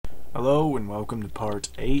Hello and welcome to part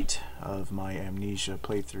 8 of my Amnesia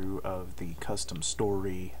playthrough of the custom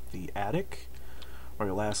story The Attic. Where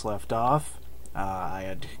we last left off,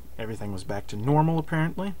 everything was back to normal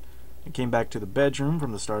apparently. I came back to the bedroom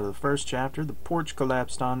from the start of the first chapter. The porch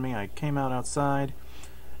collapsed on me. I came out outside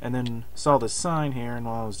and then saw this sign here, and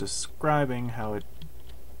while I was describing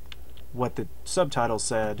what the subtitle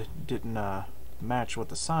said didn't match what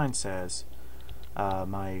the sign says,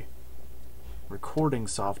 my recording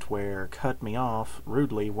software cut me off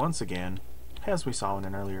rudely once again, as we saw in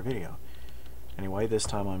an earlier video. Anyway, this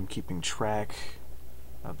time I'm keeping track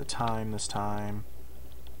of the time this time.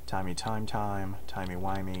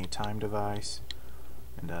 Timey-wimey time device.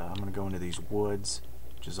 And I'm going to go into these woods,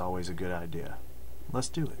 which is always a good idea. Let's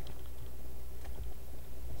do it.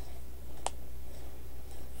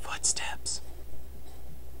 Footsteps.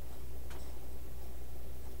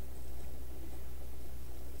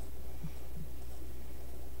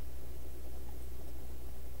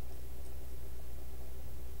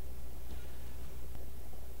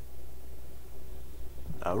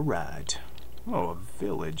 Alright. Oh, a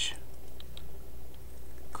village.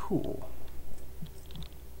 Cool.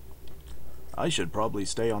 I should probably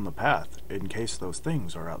stay on the path in case those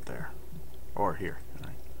things are out there. Or here.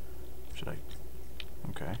 Should I?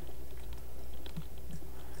 Okay.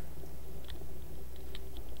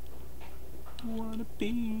 Wanna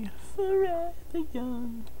be forever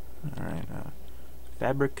young. Alright,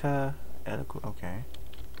 Fabrica Edical. Okay.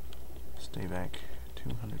 Stay back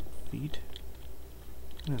 200 feet.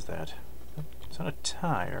 What is that? Is that a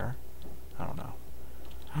tire? I don't know.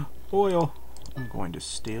 Oil! I'm going to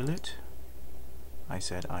steal it. I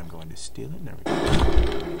said I'm going to steal it. There we go.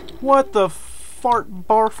 What the fart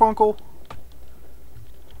barfunkel?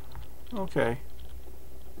 Okay.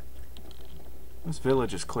 This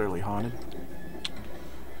village is clearly haunted.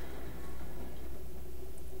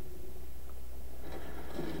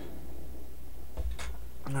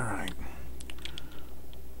 Alright.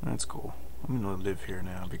 That's cool. I'm gonna live here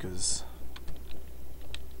now because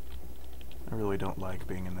I really don't like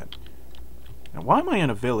being in that. Now, why am I in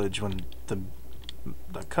a village when the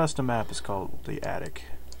custom map is called The Attic?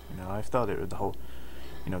 You know, I thought the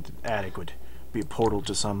attic would be a portal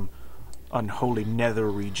to some unholy nether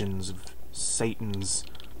regions of Satan's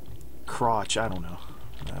crotch. I don't know.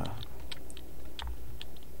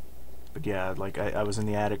 But yeah, like I was in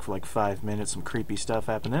the attic for like 5 minutes. Some creepy stuff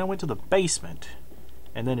happened. Then I went to the basement.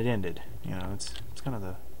 And then it ended. You know, it's kind of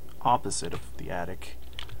the opposite of the attic.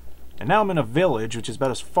 And now I'm in a village, which is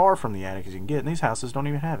about as far from the attic as you can get, and these houses don't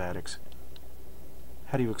even have attics.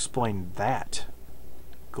 How do you explain that,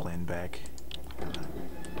 Glenn Beck?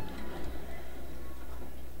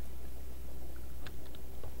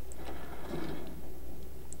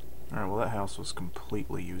 Alright, well that house was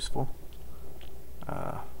completely useful.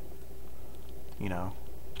 You know,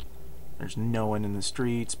 there's no one in the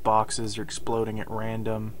streets, boxes are exploding at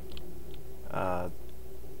random. I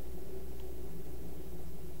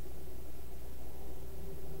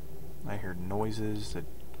hear noises that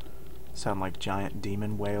sound like giant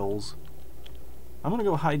demon whales. I'm gonna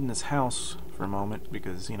go hide in this house for a moment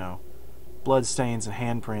because, you know, bloodstains and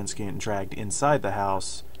handprints getting dragged inside the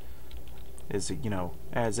house is, you know,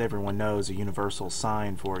 as everyone knows, a universal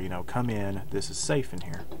sign for, you know, come in, this is safe in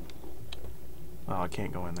here. Oh, I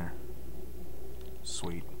can't go in there.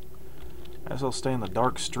 Sweet. I guess I'll stay in the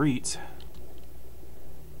dark streets.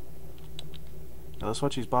 Now let's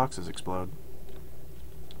watch these boxes explode.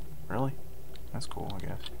 Really? That's cool, I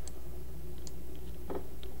guess.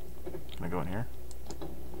 Can I go in here?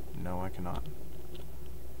 No, I cannot.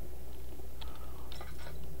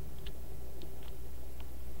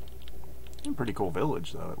 A pretty cool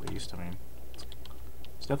village, though, at least. I mean,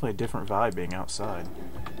 it's definitely a different vibe being outside.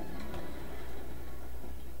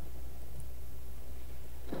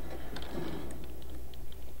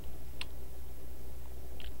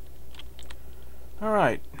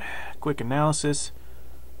 Alright, quick analysis.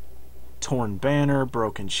 Torn banner,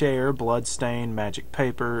 broken chair, blood stain, magic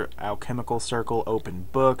paper, alchemical circle, open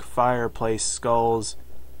book, fireplace, skulls.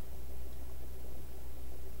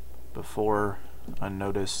 Before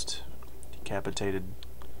unnoticed, decapitated,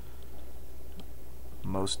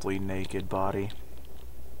 mostly naked body.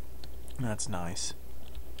 That's nice.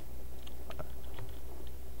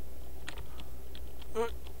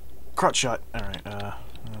 Crotch shot. Alright,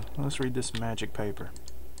 let's read this magic paper.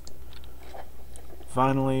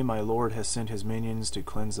 Finally, my Lord has sent his minions to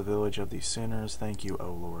cleanse the village of these sinners. Thank you,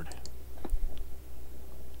 O Lord.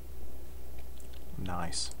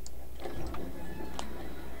 Nice.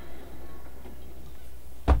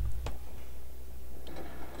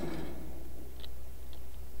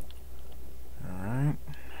 Alright.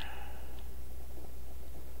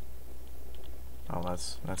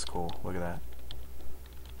 that's cool. Look at that.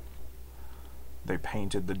 They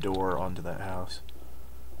painted the door onto that house.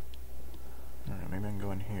 Alright, maybe I can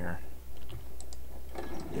go in here.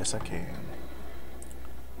 Yes, I can.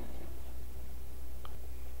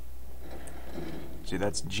 See,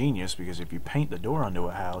 that's genius, because if you paint the door onto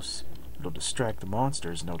a house, it'll distract the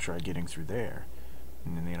monsters and they'll try getting through there.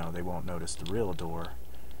 And then, you know, they won't notice the real door.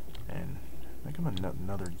 And make them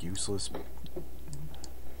another useless...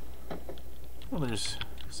 Well, there's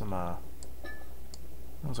some, it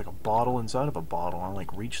was like a bottle inside of a bottle. I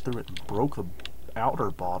like reached through it and broke the outer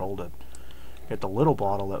bottle to get the little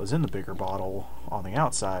bottle that was in the bigger bottle on the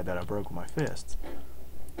outside that I broke with my fists.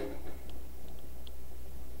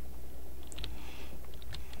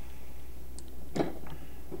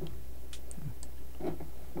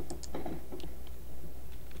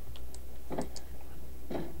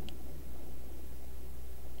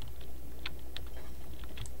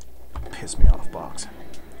 Piss me off, box.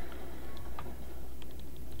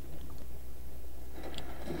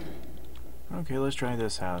 Okay, let's try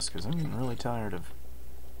this house, because I'm getting really tired of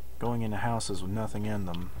going into houses with nothing in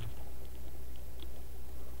them.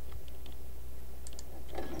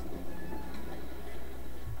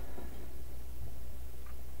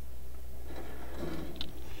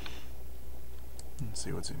 Let's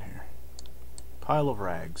see what's in here. Pile of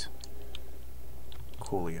rags.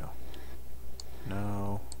 Coolio.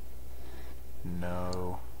 No.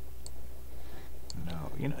 No.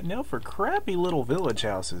 No. You know, now for crappy little village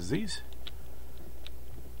houses, these...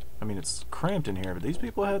 I mean, it's cramped in here, but these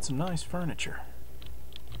people had some nice furniture.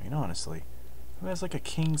 I mean, honestly. It has like a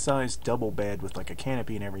king-size double bed with like a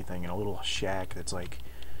canopy and everything, and a little shack that's like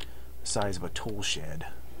the size of a tool shed.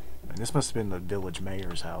 And this must have been the village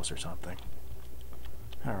mayor's house or something.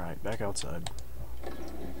 Alright, back outside.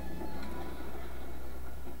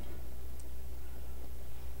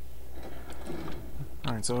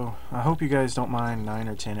 Alright, so I hope you guys don't mind 9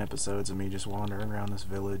 or 10 episodes of me just wandering around this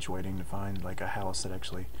village waiting to find like a house that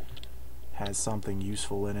actually has something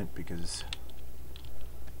useful in it, because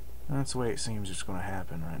that's the way it seems it's going to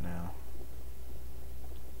happen right now.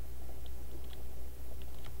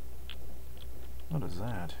 What is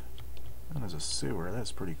that? That is a sewer.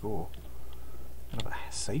 That's pretty cool. Kind of a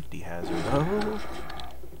safety hazard. Oh!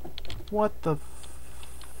 What the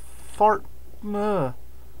fart?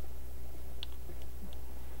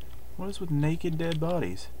 What is with naked dead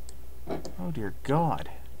bodies? Oh dear God.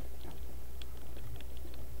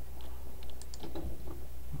 Oh,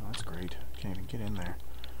 that's great. Can't even get in there.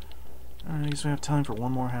 Alright, I guess we have time for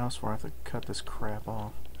one more house before I have to cut this crap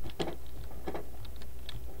off.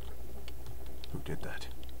 Who did that?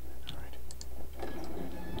 Alright.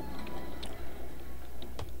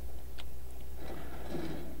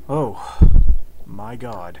 Oh. My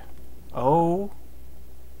God. Oh.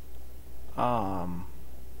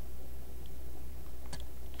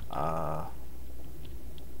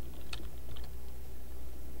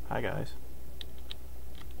 Hi guys.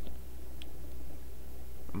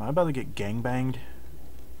 Am I about to get gangbanged?